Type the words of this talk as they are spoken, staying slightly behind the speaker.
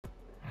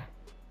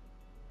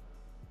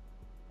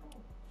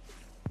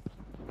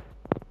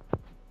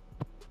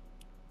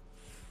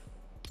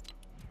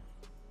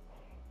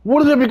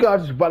What is up, you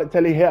guys? It's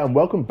Balotelli here, and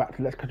welcome back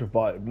to Let's Catch a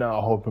Vibe. Now,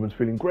 I hope everyone's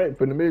feeling great,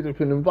 feeling amazing,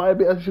 feeling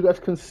vibey. As you guys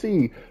can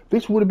see,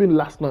 this would have been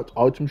last night's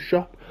item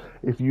shop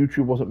if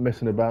YouTube wasn't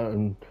messing about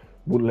and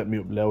wouldn't let me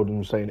upload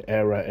and saying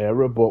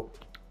error. But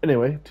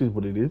anyway, it is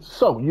what it is.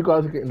 So, you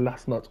guys are getting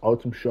last night's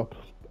item shop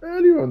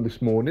earlier on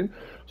this morning.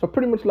 So,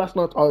 pretty much last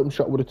night's item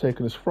shop would have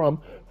taken us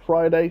from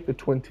Friday, the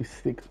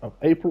 26th of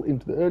April,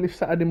 into the early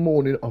Saturday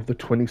morning of the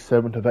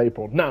 27th of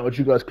April. Now, as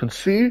you guys can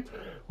see,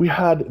 we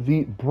had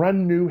the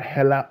brand new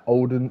Hela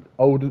Odenster,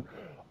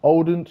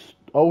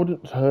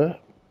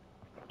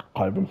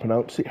 can't even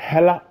pronounce it,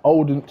 Hela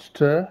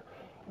Odenster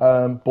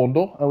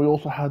bundle, and we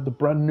also had the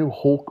brand new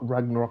Hulk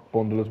Ragnarok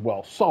bundle as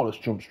well. So let's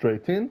jump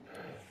straight in.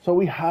 So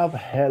we have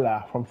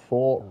Hela from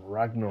Thor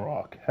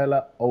Ragnarok,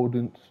 Hela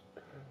Odenster.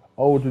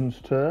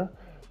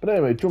 But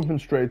anyway, jumping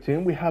straight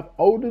in, we have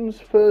Odin's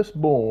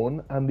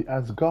firstborn and the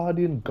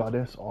Asgardian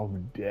goddess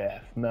of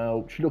death.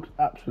 Now, she looks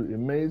absolutely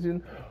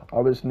amazing.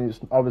 Obviously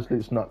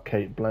it's not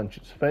Kate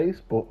Blanchett's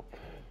face, but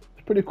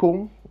it's pretty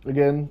cool.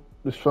 Again,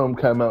 this film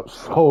came out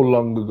so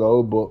long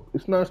ago, but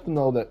it's nice to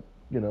know that,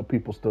 you know,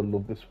 people still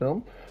love this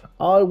film.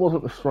 I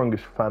wasn't the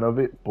strongest fan of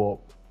it, but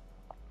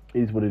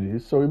it is what it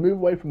is. So we move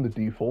away from the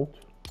default,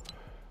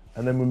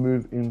 and then we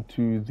move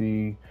into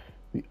the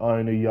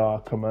Yar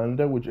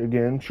Commander, which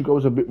again, she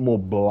goes a bit more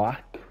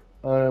black,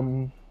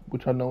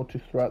 which I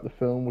noticed throughout the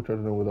film, which I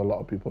don't know whether a lot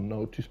of people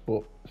noticed,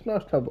 but it's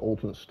nice to have the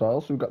alternate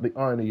style. So we've got the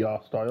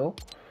Yar style,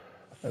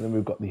 and then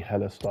we've got the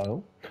Hela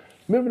style.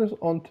 Moving us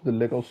on to the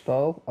Lego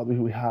style,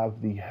 we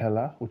have the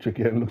Hela, which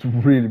again looks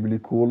really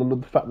cool. I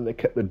love the fact that they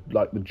kept the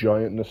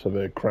giantness of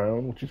her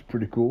crown, which is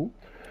pretty cool.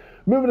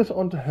 Moving us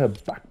on to her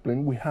back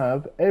bling, we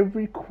have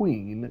every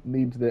queen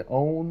needs their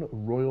own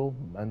royal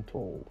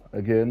mantle.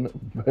 Again,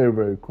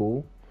 very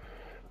cool.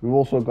 We've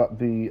also got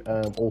the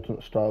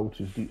alternate style, which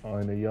is the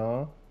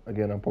Yar.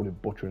 Again, I'm probably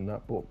butchering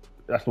that, but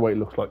that's the way it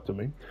looks like to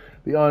me.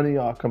 The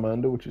Yar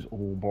Commander, which is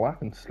all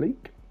black and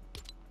sleek.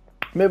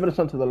 Moving us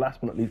on to the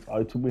last but not least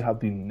item, we have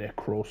the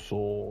Necro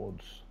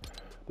Swords.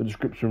 The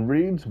description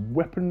reads,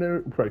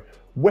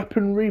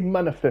 weaponry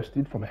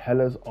manifested from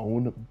Hela's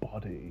own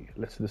body.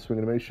 Let's see the swing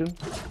animation.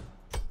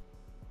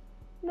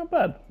 Not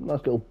bad. Nice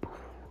little,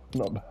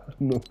 not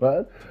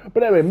bad.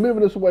 But anyway,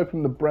 moving us away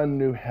from the brand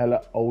new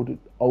Hela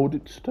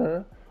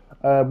Odenster,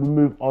 we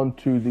move on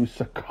to the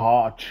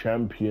Sakaar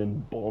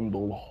Champion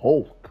Bundle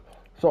Hulk.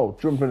 So,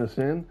 jumping us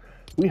in,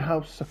 we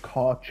have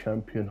Sakaar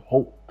Champion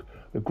Hulk,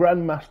 the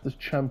Grandmaster's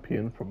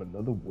champion from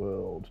another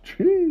world.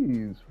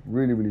 Jeez,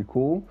 really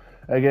cool.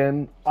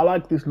 Again, I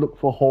like this look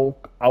for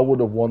Hulk. I would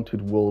have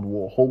wanted World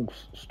War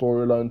Hulk's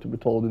storyline to be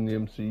told in the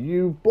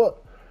MCU,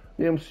 but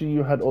the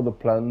MCU had other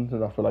plans,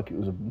 and I feel like it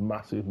was a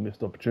massive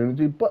missed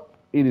opportunity, but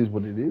it is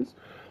what it is.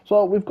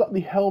 So we've got the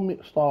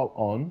helmet style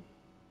on.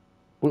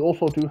 We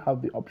also do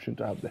have the option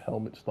to have the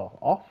helmet style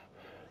off,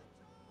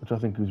 which I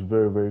think is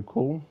very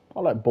cool.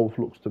 I like both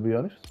looks, to be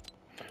honest.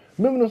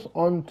 Moving us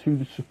on to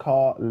the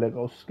Sakaar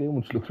Lego skin,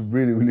 which looks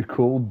really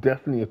cool.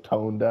 Definitely a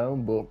tone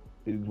down, but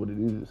it is what it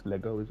is. It's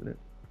Lego, isn't it?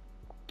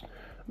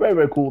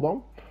 Very cool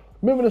though.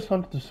 Moving us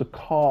on to the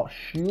Sakaar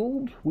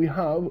shield, we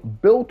have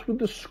built with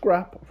the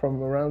scrap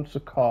from around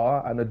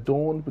Sakaar and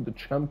adorned with the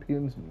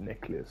champion's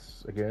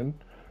necklace. Again,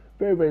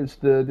 very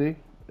sturdy.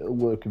 It'll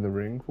work in the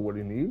ring for what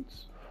he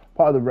needs.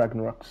 Part of the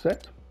Ragnarok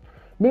set.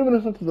 Moving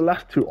us on to the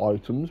last two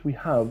items, we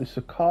have the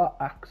Sakaar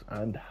axe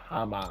and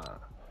hammer,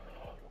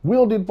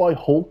 wielded by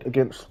Hulk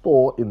against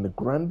Thor in the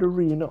Grand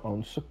Arena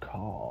on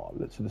Sakaar.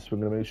 Let's see the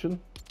swing animation.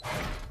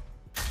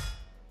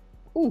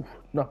 Ooh,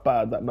 not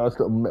bad. That nice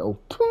little metal.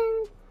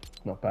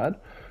 Not bad.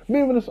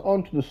 Moving us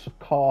on to the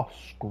Sakaar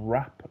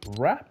Scrap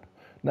Wrap.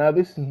 Now,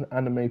 this is an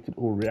animated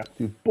or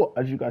reactive, but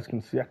as you guys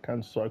can see, I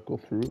can cycle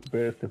through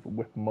various different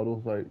weapon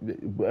models,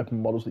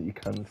 that you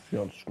can see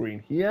on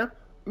screen here.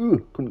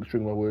 Ooh, couldn't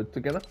string my words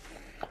together.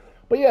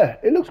 But yeah,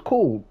 it looks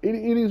cool. It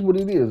is what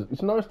it is.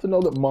 It's nice to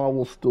know that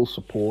Marvel's still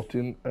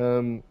supporting.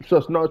 So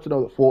it's nice to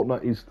know that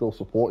Fortnite is still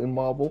supporting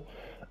Marvel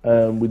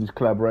with his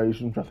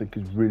collaborations, which I think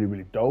is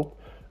really dope.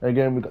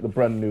 Again, we've got the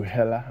brand new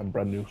Hela and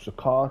brand new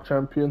Sakaar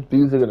champion.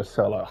 These are going to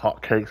sell like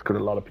hotcakes because a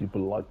lot of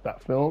people like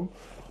that film.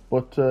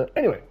 But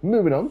anyway,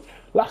 moving on.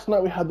 Last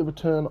night we had the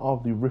return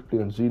of the Ripley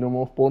and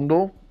Xenomorph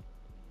bundle.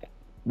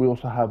 We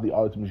also have the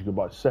items you can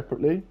buy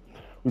separately.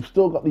 We've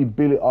still got the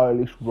Billie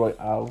Eilish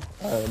Royale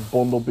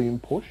bundle being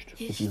pushed,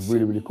 which is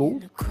really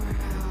cool.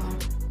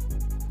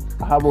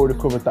 I have already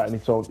covered that in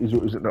its own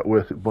Is It Not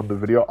Worth It bundle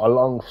video,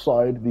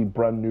 alongside the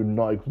brand new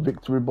Nike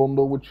Victory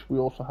bundle, which we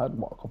also had,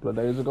 a couple of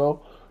days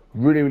ago.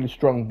 Really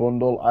strong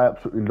bundle. I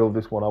absolutely love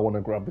this one. I want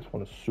to grab this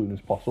one as soon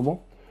as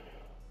possible.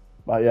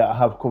 But yeah, I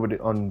have covered it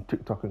on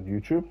TikTok and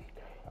YouTube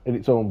in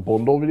its own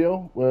bundle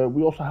video.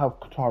 We also have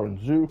Katara and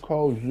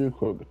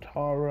Zuko,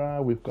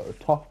 Katara. We've got a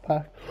top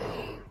pack.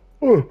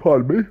 Oh,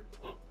 pardon me.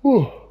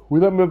 Oh. We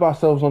then move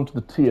ourselves onto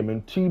the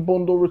TMNT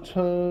bundle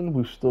return.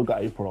 We've still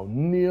got April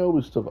O'Neil.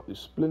 We've still got the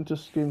Splinter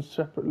skins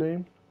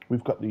separately.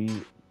 We've got the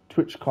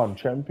TwitchCon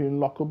Champion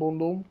Locker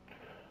bundle.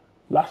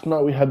 Last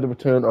night we had the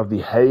return of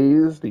the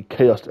Haze, the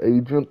Chaos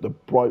Agent, the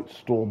Bright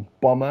Storm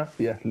Bomber,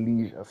 the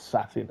Athletic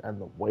Assassin,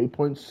 and the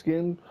Waypoint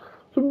skin.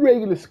 Some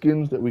regular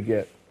skins that we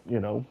get,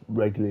 you know,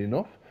 regularly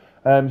enough.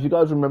 If you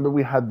guys remember,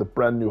 we had the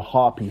brand new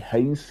Harpy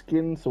Haze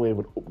skin, so we have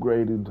an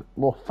upgraded,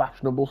 more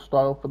fashionable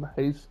style for the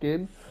Haze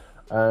skin.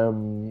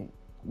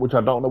 Which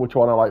I don't know which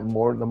one I like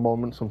more at the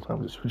moment.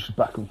 Sometimes it switches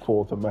back and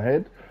forth in my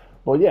head.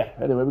 But yeah,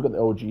 anyway, we got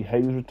the OG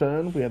Haze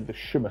return. We had the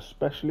Shimmer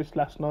Specialist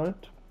last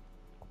night.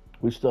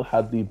 We still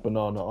had the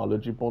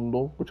Bananaology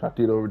bundle, which I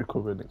did already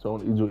cover in its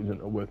own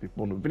Isn't a Worth It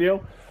bundle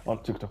video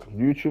on TikTok and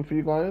YouTube for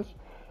you guys.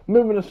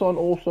 Moving us on,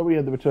 also, we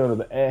had the return of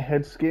the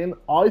Airhead skin.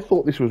 I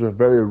thought this was a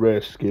very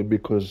rare skin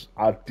because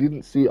I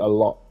didn't see a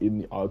lot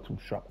in the item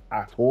shop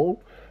at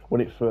all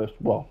when it first,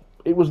 well,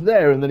 it was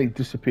there and then it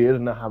disappeared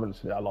and I haven't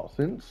seen it a lot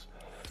since.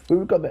 But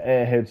we've got the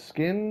Airhead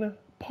skin,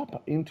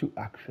 pop into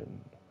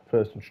action.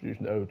 First introduced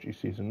in the OG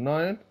Season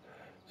 9.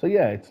 So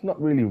yeah, it's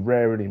not really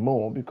rare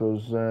anymore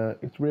because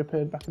it's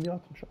reappeared back in the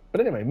item shop.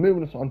 But anyway,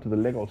 moving us on to the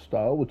Lego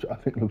style, which I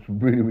think looks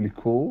really, really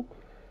cool.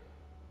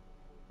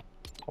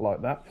 I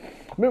like that.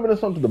 Moving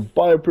us on to the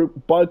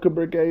Biker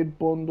Brigade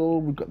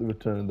bundle. We've got the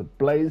return of the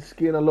Blaze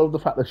skin. I love the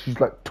fact that she's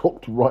like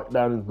tucked right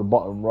down into the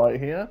bottom right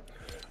here.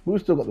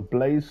 We've still got the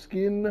Blaze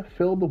skin.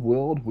 Fill the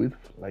world with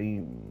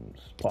flames.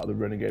 Part of the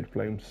Renegade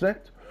Flame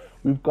set.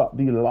 We've got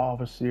the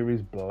Lava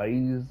Series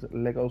Blaze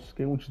Lego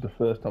skin, which is the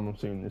first time I'm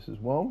seeing this as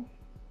well.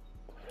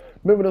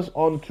 Moving us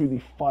on to the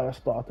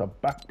Firestarter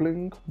back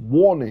bling.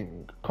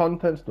 Warning: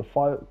 contents of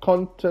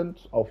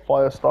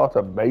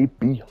Firestarter may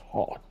be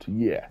hot.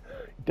 Yeah,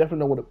 you definitely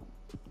know what it.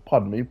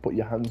 Pardon me. Put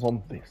your hands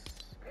on this.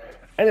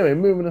 Anyway,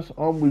 moving us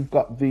on, we've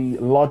got the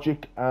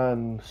Logic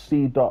and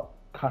C.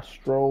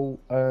 Castro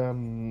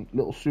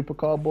little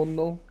supercar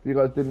bundle. If you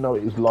guys didn't know,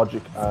 it is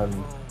Logic and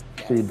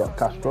C.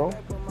 Castro.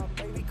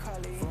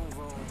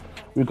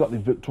 We've got the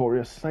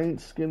Victorious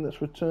Saint skin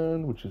that's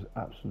returned, which is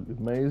absolutely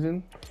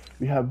amazing.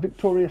 We have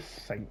Victorious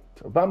Saint,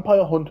 a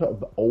vampire hunter of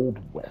the Old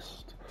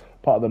West.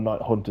 Part of the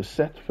Night Hunter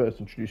set,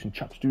 first introduced in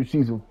Chapter 2,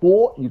 Season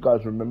 4. You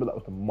guys remember that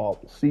was the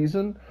Marvel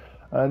season.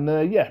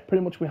 And yeah,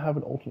 pretty much we have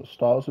an alternate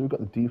style. So we've got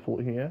the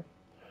default here.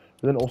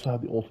 We then also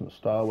have the alternate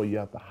style where you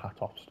have the hat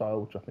off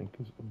style, which I think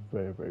is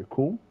very, very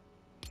cool.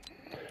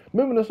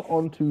 Moving us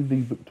on to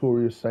the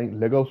Victorious Saint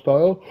Lego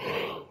style.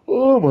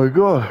 Oh my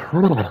god,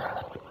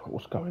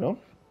 what's going on?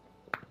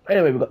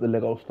 Anyway, we've got the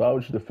Lego style,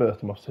 which is the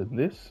first time I've said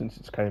this since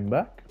it's came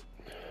back.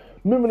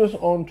 Moving us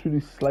on to the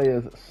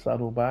Slayer's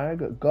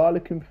saddlebag,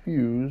 garlic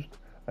infused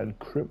and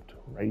crypt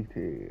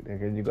rated.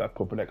 Again, you've got a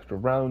couple extra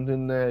rounds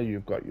in there.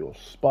 You've got your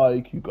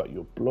spike, you've got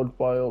your blood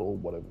vial, or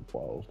whatever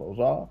vials those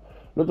are.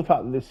 Love the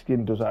fact that this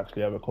skin does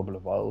actually have a couple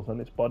of vials on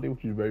its body,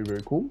 which is very,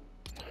 very cool.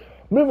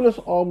 Moving us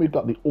on, we've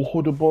got the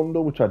Order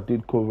bundle, which I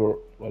did cover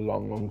a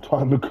long, long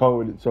time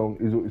ago in its own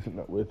Isn't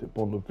That Worth It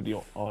bundle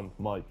video on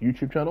my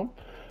YouTube channel.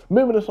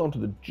 Moving us on to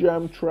the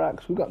Jam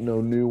Tracks. We've got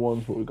no new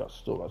ones, but we've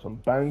still got some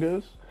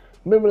bangers.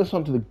 Moving us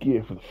on to the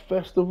gear for the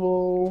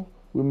festival.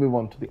 We move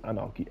on to the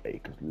Anarchy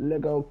Acres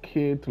Lego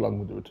kit, along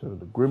with the return of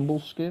the Grimble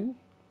skin.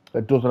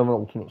 It does have an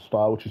alternate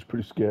style, which is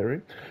pretty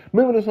scary.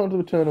 Moving us on to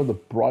the return of the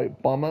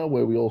Bright Bomber,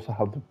 where we also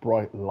have the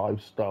Bright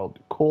Lifestyle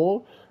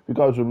decor. If you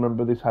guys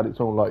remember, this had its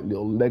own like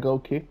little Lego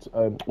kit,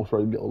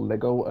 little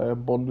Lego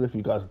bundle. If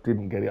you guys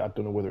didn't get it, I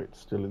don't know whether it's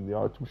still in the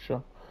item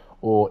shop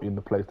or in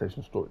the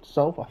PlayStation Store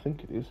itself. I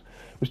think it is.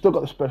 We've still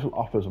got the special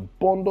offers and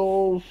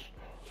bundles.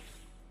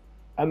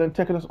 And then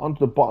taking us onto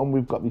the bottom,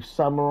 we've got the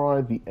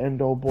Samurai, the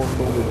Endo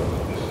bundle, we've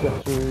got the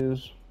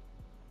accessories,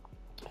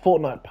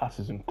 Fortnite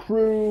passes and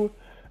crew,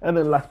 and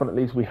then last but not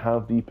least, we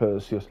have the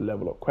Perseus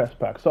level up quest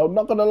pack. So I'm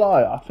not gonna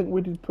lie, I think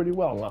we did pretty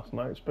well last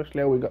night,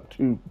 especially how we got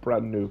 2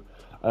 brand new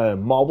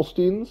Marvel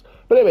skins.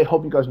 But anyway,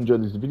 hope you guys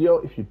enjoyed this video.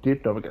 If you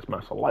did, don't forget to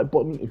smash the like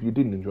button. If you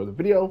didn't enjoy the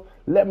video,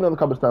 let me know in the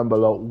comments down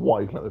below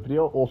why you like the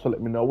video. Also,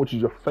 let me know which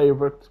is your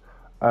favorite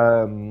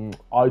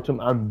item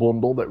and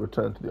bundle that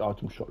returned to the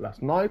item shop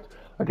last night.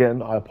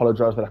 Again, I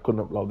apologize that I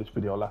couldn't upload this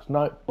video last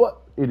night,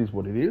 but it is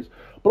what it is.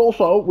 But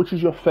also, which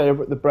is your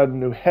favorite, the brand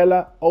new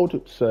Hela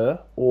Sir,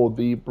 or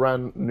the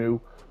brand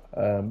new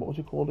what was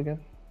it called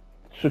again?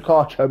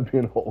 Shakar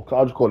Champion Hulk.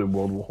 I'll just call him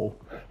World War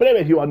Hulk. But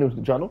anyway, if you are new to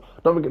the channel,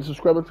 don't forget to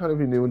subscribe to the channel if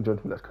you're new and join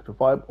me. Let's catch a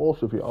vibe.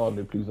 Also, if you are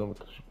new, please don't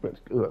forget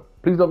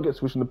to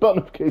switch on the bell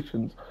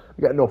notifications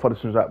to get notified as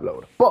soon as I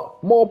upload.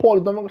 But more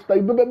importantly, don't forget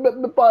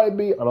to stay by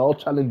me, and I'll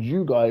challenge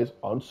you guys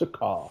on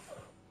Sakar.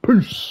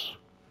 Peace.